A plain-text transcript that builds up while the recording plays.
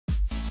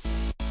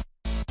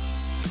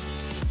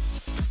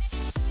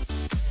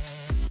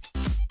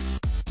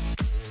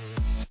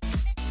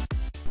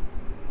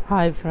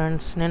Hi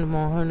friends, నేను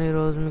మోహన్.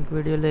 ఈరోజు మీకు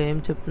వీడియోలో ఏం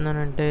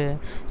చెప్తున్నానంటే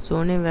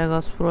సోనీ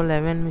వెగాస్ ప్రో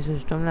 11 మీ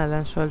సిస్టంలో ఎలా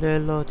ఇన్స్టాల్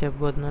చేయాలో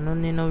చెప్పబోతున్నాను.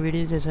 నేను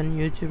వీడియో చేశాను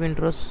యూట్యూబ్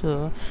ఇంట్రోస్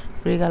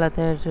ఫ్రీగా ఎలా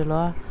తయారు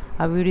చేయాలో.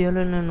 ఆ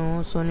వీడియోలో నేను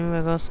సోనీ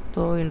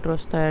వెగాస్తో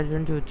ఇంట్రోస్ తయారు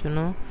చేయడం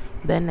చూపించాను.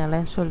 దాన్ని ఎలా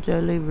ఇన్స్టాల్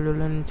చేయాలో ఈ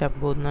వీడియోలో నేను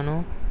చెప్పబోతున్నాను.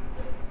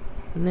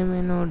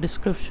 నేను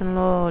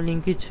డిస్క్రిప్షన్లో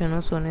లింక్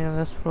ఇచ్చాను, Sony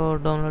Vegas pro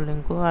download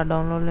link. ఆ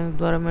డౌన్లోడ్ లింక్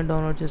ద్వారా మీరు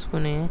డౌన్లోడ్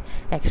చేసుకుని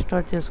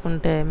ఎక్స్ట్రాక్ట్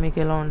చేసుకుంటే మీకు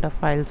ఇలా ఉంటాయి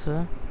ఫైల్స్.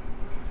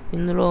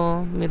 ఇందులో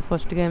మీరు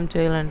ఫస్ట్గా ఏం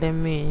చేయాలంటే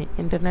మీ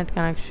ఇంటర్నెట్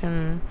కనెక్షన్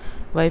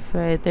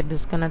వైఫై అయితే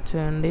డిస్కనెక్ట్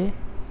చేయండి.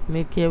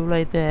 మీ కేబుల్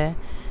అయితే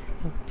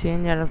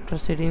చేంజ్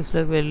అడాప్టర్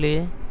సెట్టింగ్స్లోకి వెళ్ళి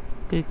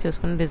క్లిక్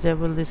చేసుకుని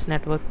డిజేబుల్ దిస్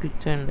నెట్వర్క్ క్లిక్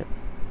చేయండి.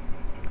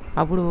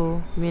 అప్పుడు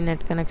మీ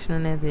నెట్ కనెక్షన్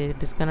అనేది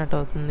డిస్కనెక్ట్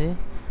అవుతుంది.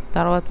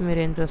 తర్వాత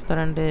మీరు ఏం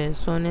చేస్తారంటే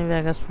సోనీ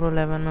వెగాస్ ప్రో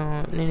 11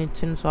 నేను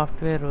ఇచ్చిన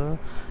సాఫ్ట్వేర్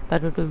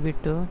 32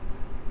 బిట్.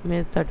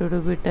 మీరు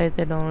 32 బిట్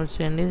అయితే డౌన్లోడ్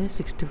చేయండి.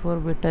 64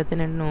 బిట్ అయితే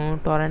నేను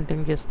టొరెంట్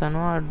లింక్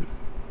ఇస్తాను, ఆ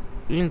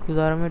లింక్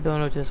ద్వారా మీరు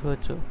డౌన్లోడ్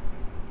చేసుకోవచ్చు.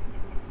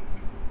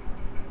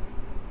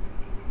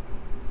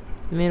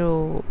 మీరు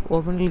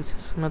ఓపెన్ క్లిక్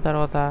చేసుకున్న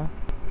తర్వాత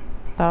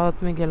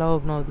మీకు ఎలా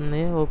ఓపెన్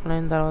అవుతుంది. ఓపెన్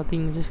అయిన తర్వాత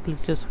ఇంగ్లీష్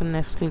క్లిక్ చేసుకుని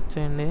నెక్స్ట్ క్లిక్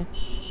చేయండి.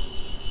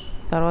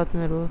 తర్వాత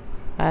మీరు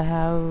I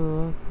have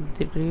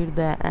read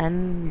the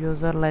and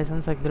user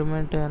licence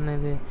agreement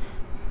అనేది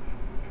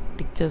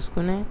టిక్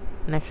చేసుకుని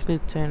నెక్స్ట్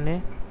క్లిక్ చేయండి.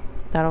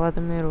 తర్వాత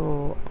మీరు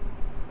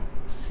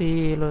సి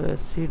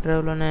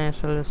డ్రైవ్లోనే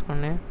ఇన్స్టాల్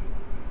చేసుకోండి.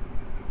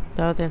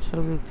 తర్వాత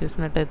ఇన్స్టాల్ క్లిక్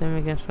చేసినట్టయితే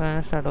మీకు ఇన్స్టాల్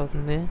అనేది స్టార్ట్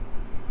అవుతుంది.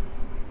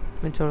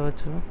 మీరు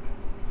చూడవచ్చు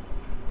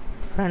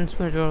ఫ్రెండ్స్,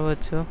 మీరు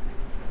చూడవచ్చు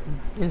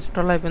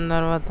ఇన్స్టాల్ అయిపోయిన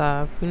తర్వాత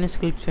ఫినిష్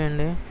క్లిక్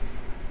చేయండి.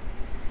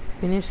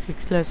 ఫినిష్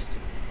క్లిక్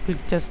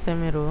చేస్తే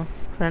మీరు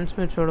ఫ్రెండ్స్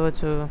మీరు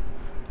చూడవచ్చు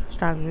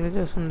స్టార్ట్ క్లిక్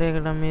చేస్తుంటే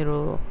ఇక్కడ మీరు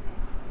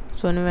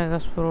సోనీ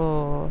వెగాస్ ప్రో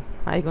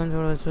ఐకాన్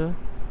చూడవచ్చు,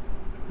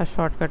 ఆ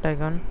షార్ట్ కట్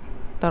ఐకాన్.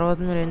 తర్వాత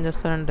మీరు ఏం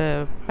చేస్తారంటే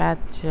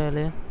ప్యాత్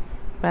చేయాలి.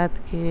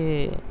 ప్యాత్కి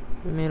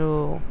మీరు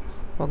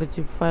ఒక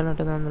జిప్ ఫైల్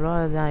ఉంటుంది, అందులో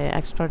అది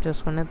ఎక్స్ట్రాక్ట్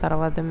చేసుకుని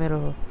తర్వాత మీరు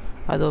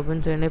అది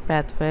ఓపెన్ చేయండి.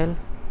 ప్యాత్ ఫైల్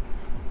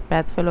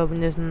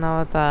ఓపెన్ చేసిన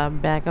తర్వాత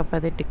బ్యాకప్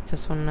అది టిక్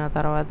చేసుకున్న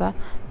తర్వాత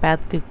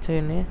ప్యాత్ క్లిక్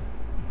చేయండి.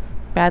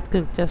 ప్యాత్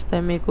క్లిక్ చేస్తే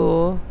మీకు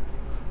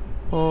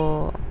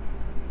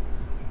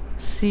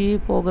C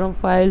program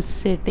files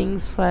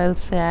settings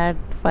files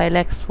add file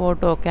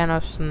export okay అని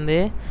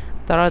వస్తుంది.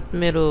 తర్వాత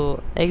మీరు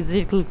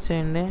ఎగ్జిట్ క్లిక్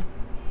చేయండి.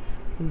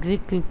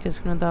 ఎగ్జిట్ క్లిక్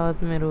చేసుకున్న తర్వాత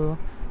మీరు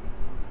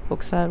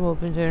ఒకసారి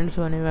ఓపెన్ చేయండి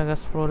సోనీ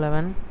వెగాస్ ప్రో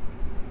 11.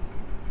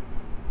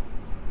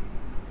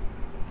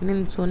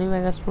 నేను సోనీ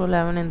వెగాస్ ప్రో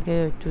 11 ఎందుకే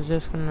చూస్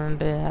చేసుకున్నాను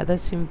అంటే అదే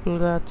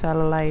సింపుల్గా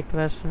చాలా లైట్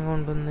వెర్షన్గా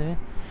ఉంటుంది.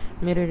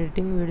 మీరు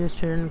ఎడిటింగ్ వీడియోస్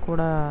చేయడానికి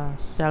కూడా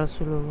చాలా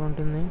సులువుగా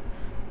ఉంటుంది.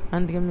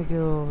 అందుకే మీకు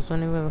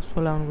సోనీ వెగాస్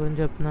ప్రో 11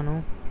 గురించి చెప్తున్నాను.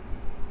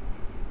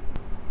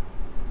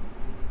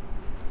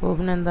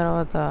 ఓపెన్ అయిన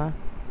తర్వాత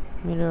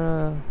మీరు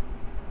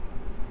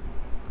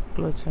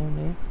క్లోజ్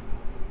చేయండి.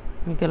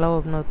 మీకు ఎలా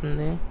ఓపెన్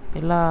అవుతుంది.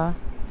 ఇలా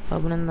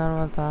ఓపెన్ అయిన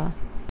తర్వాత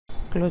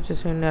క్లోజ్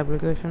చేసేయండి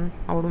అప్లికేషన్.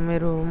 అప్పుడు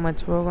మీరు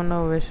మర్చిపోకుండా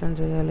ఒక విషయం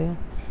చేయాలి.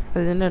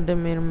 అదేంటంటే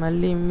మీరు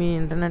మళ్ళీ మీ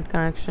ఇంటర్నెట్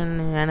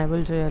కనెక్షన్ని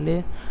ఎనేబుల్ చేయాలి.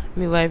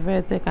 మీ వైఫై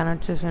అయితే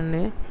కనెక్ట్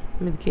చేసండి.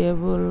 మీది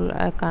కేబుల్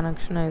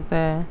కనెక్షన్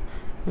అయితే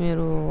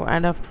మీరు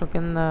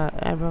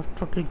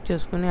అడాప్టర్ క్లిక్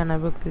చేసుకుని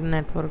ఎనేబుల్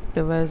నెట్వర్క్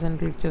డివైస్ అని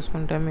క్లిక్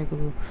చేసుకుంటే మీకు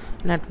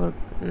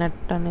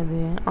నెట్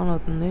అనేది ఆన్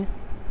అవుతుంది.